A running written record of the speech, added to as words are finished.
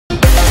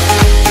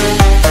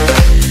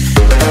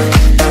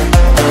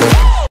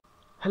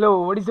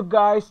Hello, what is up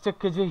guys,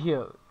 TecKJ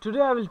here.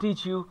 Today I will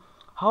teach you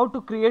how to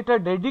create a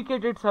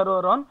dedicated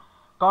server on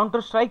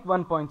Counter-Strike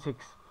 1.6.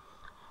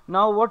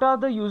 Now what are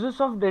the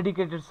uses of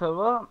dedicated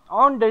server?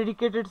 On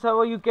dedicated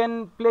server you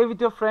can play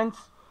with your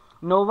friends.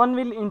 No one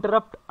will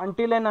interrupt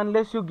until and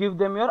unless you give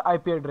them your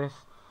IP address.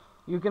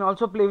 You can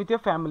also play with your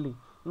family.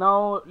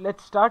 Now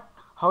let's start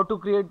how to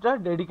create a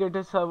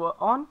dedicated server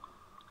on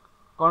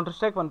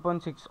Counter-Strike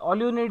 1.6. All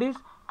you need is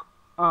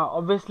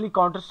obviously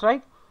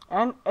Counter-Strike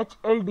and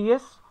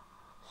HLDS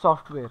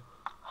software,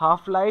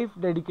 Half-Life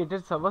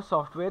dedicated server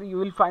software. You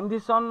will find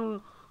this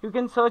on, you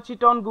can search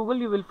it on Google,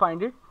 you will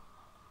find it.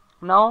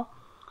 Now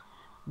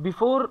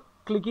before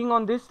clicking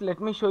on this, let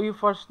me show you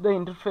first the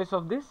interface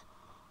of this.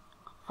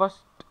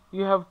 First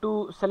you have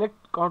to select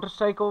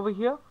Counter-Strike over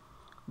here.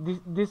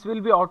 This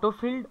will be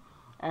auto-filled,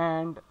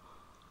 and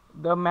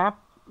the map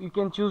you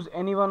can choose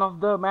any one of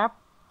the map.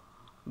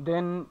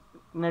 Then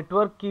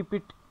network, keep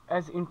it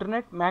as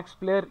internet, max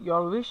player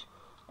your wish,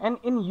 and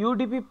in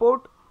UDP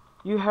port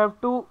you have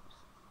to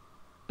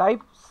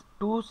type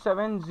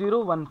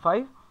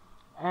 27015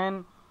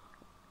 and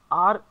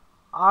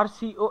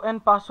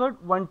RCON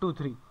password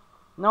 123.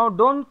 Now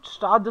don't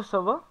start the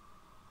server.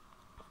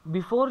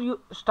 Before you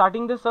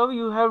starting the server,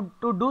 you have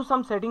to do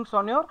some settings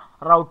on your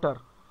router.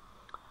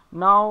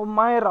 Now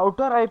my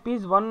router IP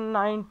is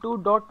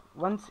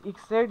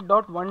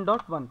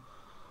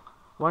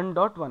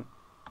 192.168.1.1.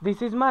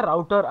 This is my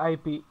router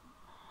IP.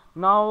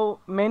 Now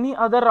many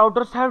other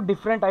routers have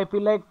different IP,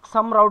 like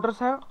some routers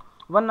have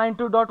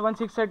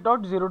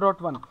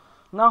 192.168.0.1.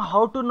 Now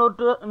how to know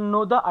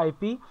the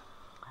IP?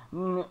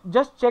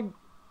 Just check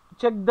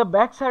the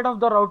back side of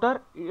the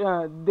router.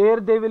 There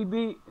they will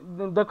be,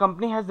 the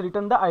company has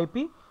written the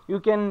IP. You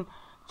can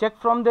check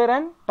from there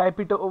and type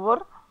it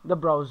over the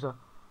browser.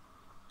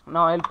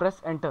 Now I'll press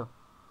enter.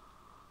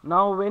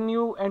 Now when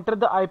you enter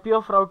the IP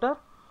of router,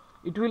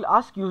 it will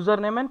ask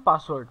username and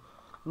password.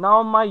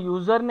 Now my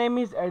username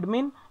is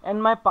admin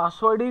and my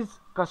password is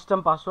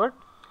custom password.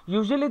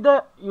 Usually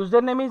the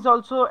username is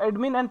also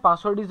admin and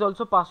password is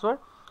also password.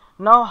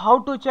 Now how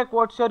to check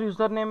what's your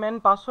username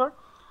and password?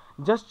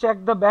 Just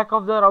check the back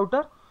of the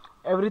router.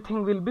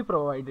 Everything will be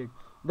provided.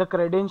 The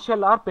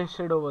credentials are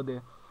pasted over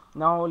there.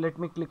 Now let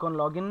me click on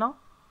login now.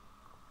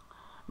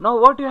 Now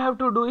what you have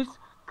to do is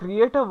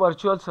create a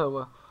virtual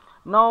server.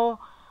 Now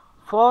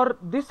for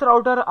this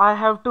router I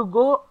have to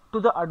go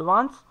to the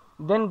advanced,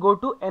 then go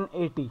to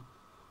NAT.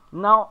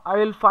 Now I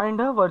will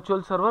find a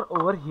virtual server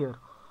over here.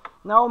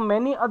 Now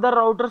many other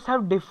routers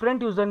have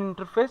different user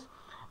interface.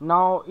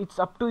 Now it's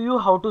up to you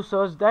how to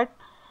search that,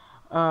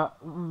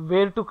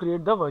 where to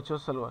create the virtual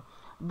server.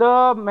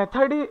 The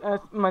method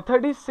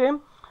is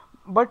same,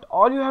 but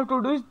all you have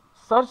to do is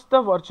search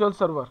the virtual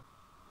server.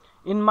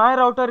 In my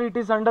router it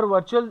is under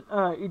virtual,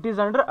 it is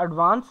under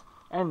advanced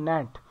and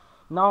NAT.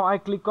 Now I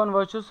click on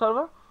virtual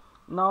server.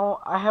 Now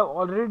I have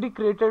already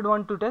created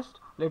one to test.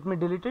 Let me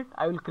delete it.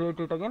 I will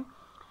create it again.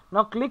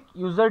 Now click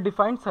user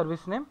defined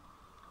service name.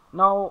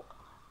 Now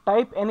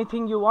type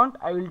anything you want.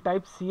 I will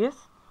type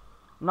CS.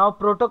 Now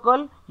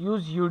protocol,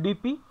 use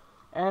UDP,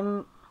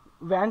 and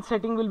WAN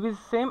setting will be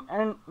same,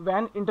 and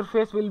WAN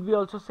interface will be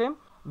also same.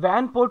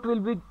 WAN port will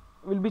be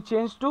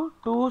changed to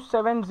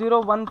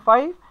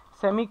 27015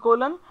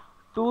 semicolon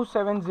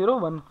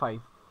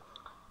 27015,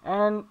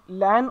 and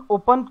LAN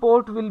open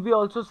port will be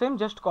also same.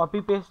 Just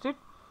copy paste it.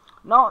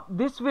 Now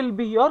this will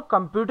be your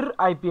computer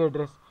IP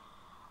address.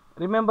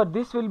 Remember,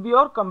 this will be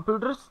your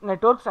computer's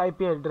network's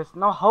IP address.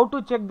 Now how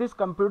to check this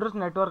computer's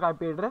network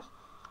IP address?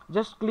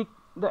 Just click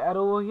the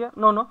arrow over here.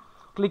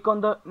 Click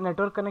on the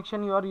network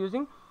connection you are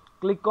using.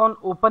 Click on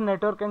open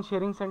network and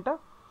sharing center.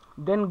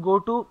 Then go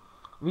to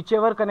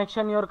whichever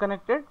connection you are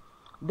connected.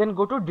 Then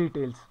go to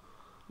details.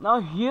 Now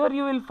here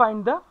you will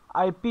find the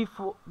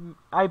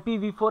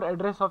IPv4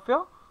 address of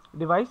your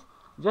device.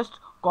 Just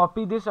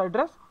copy this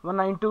address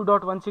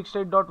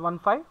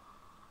 192.168.15.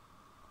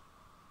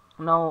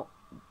 Now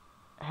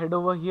head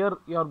over here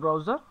your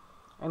browser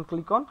and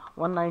click on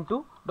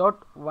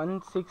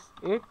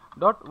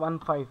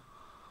 192.168.15.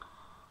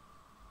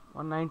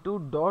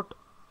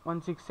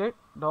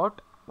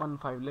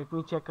 192.168.15. Let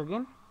me check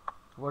again.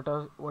 What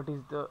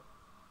is the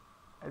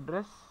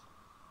address?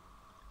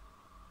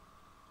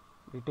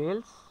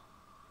 Details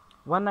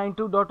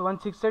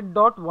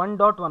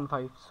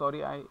 192.168.1.15.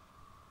 Sorry, I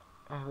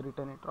have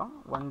written it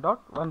wrong.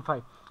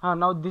 1.15.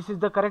 Now this is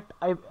the correct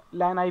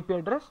LAN IP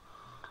address.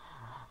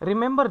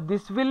 Remember,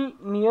 this will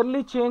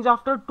nearly change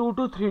after 2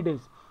 to 3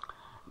 days.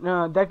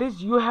 That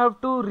is, you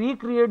have to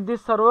recreate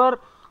this server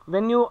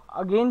when you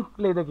again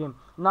play the game.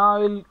 Now I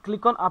will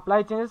click on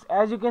apply changes.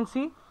 As you can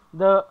see,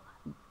 the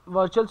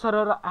virtual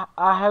server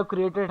I have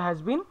created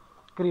has been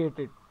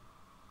created.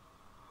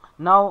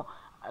 Now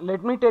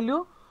let me tell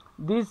you,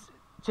 these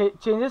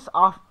changes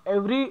of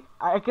every,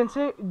 I can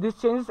say this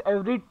changes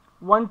every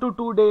 1 to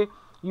 2 days.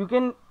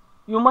 You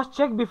must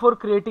check before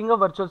creating a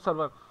virtual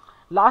server.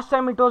 Last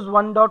time it was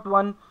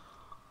 1.1,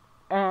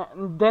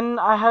 and then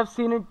I have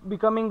seen it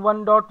becoming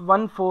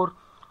 1.14.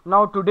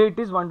 Now today it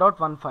is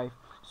 1.15.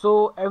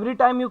 So every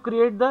time you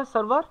create the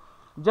server,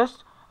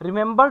 just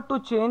remember to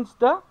change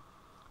the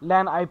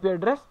LAN IP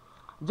address.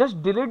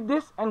 Just delete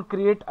this and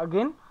create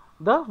again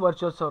the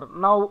virtual server.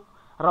 Now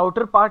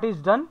router part is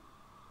done.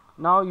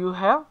 Now you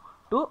have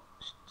to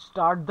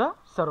start the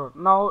server.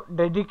 Now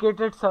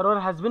dedicated server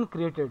has been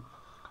created.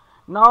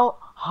 Now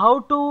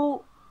how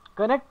to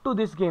connect to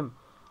this game?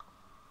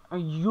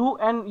 You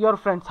and your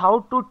friends,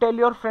 how to tell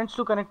your friends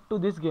to connect to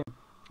this game?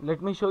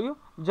 Let me show you.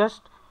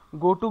 Just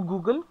go to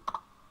Google,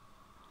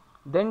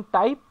 then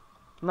type,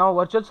 now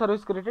virtual server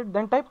is created,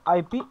 then type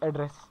IP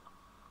address.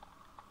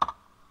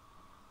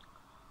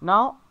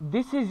 Now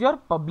this is your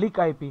public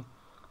IP.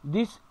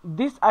 This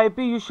IP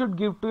you should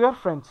give to your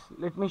friends.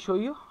 Let me show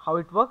you how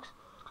it works.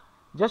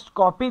 Just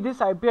copy this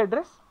IP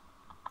address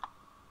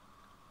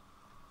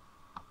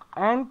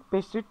and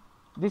paste it.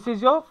 This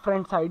is your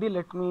friend's ID.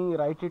 Let me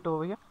write it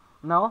over here.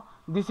 Now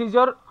this is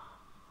your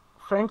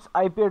friend's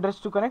IP address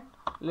to connect.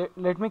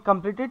 Let me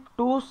complete it.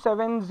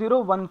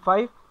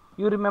 27015.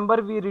 You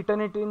remember we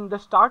written it in the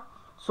start.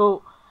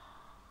 So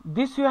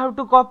this you have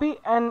to copy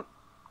and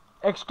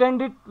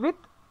extend it with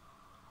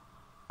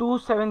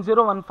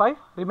 27015.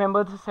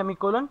 Remember the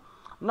semicolon.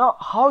 Now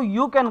how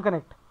you can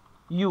connect?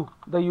 You,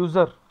 the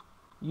user.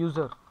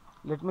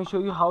 Let me show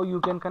you how you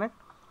can connect.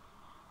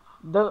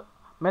 The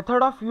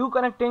method of you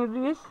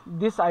connecting is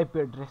this IP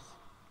address,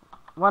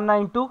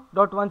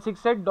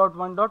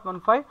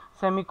 192.168.1.15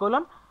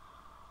 semicolon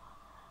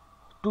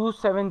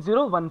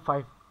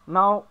 27015.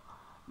 Now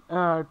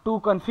to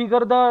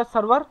configure the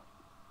server,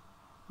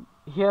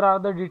 here are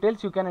the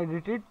details. You can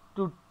edit it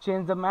to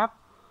change the map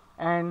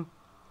and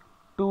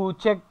to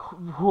check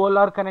who all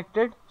are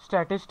connected.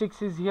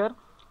 Statistics is here.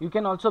 You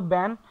can also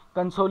ban.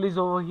 Console is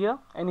over here.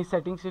 Any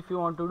settings if you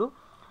want to do.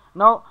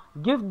 Now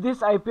give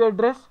this IP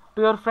address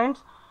to your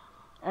friends,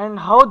 and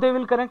how they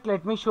will connect,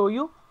 let me show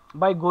you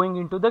by going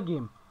into the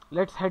game.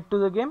 Let's head to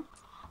the game.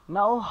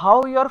 Now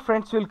how your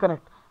friends will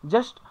connect?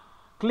 Just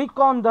click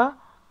on the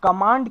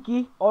command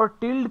key or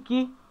tilde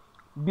key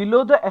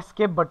below the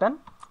escape button.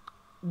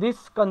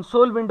 This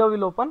console window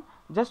will open.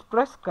 Just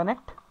press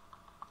connect.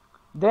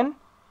 Then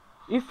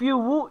if you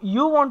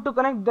want to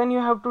connect, then you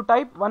have to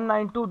type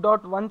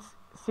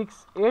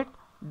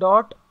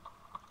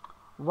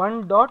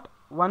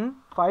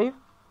 192.168.1.15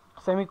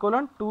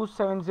 semicolon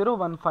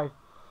 27015.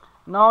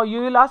 Now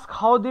you will ask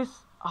how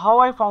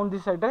I found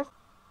this address.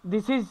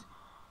 This is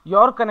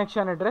your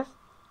connection address,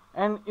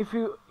 and if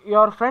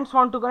your friends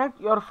want to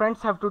connect, your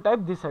friends have to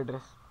type this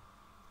address.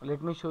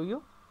 Let me show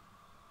you.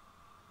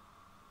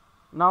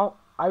 Now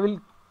I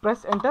will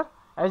press enter.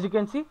 As you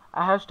can see,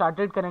 I have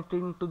started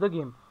connecting to the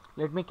game.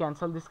 Let me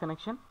cancel this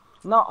connection.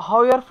 Now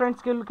how your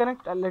friends will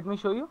connect, let me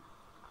show you.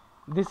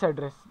 This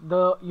address,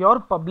 your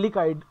public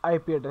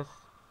IP address.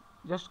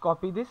 Just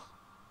copy this.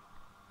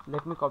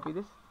 Let me copy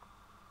this.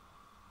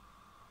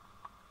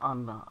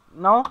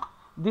 Now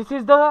this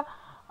is the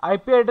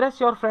IP address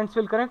your friends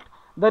will connect.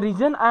 The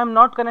reason I am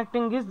not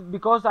connecting is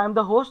because I am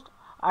the host.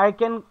 I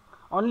can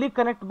only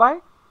connect by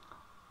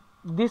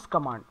this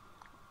command,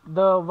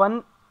 the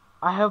one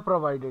I have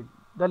provided,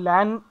 the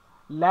LAN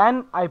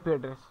IP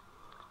address.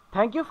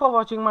 Thank you for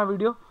watching my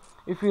video.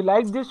 If you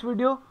like this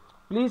video,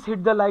 please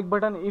hit the like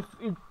button. If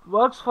it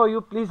works for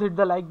you, please hit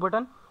the like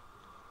button,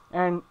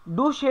 and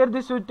do share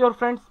this with your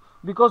friends,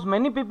 because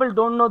many people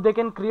don't know they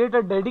can create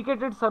a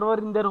dedicated server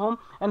in their home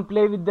and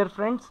play with their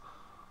friends,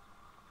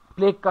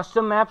 play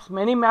custom maps.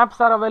 Many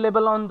maps are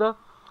available on the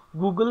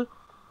Google.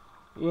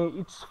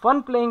 It's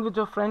fun playing with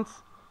your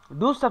friends.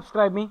 Do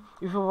subscribe me.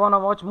 If you want to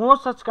watch more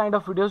such kind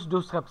of videos,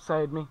 do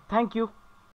subscribe me. Thank you.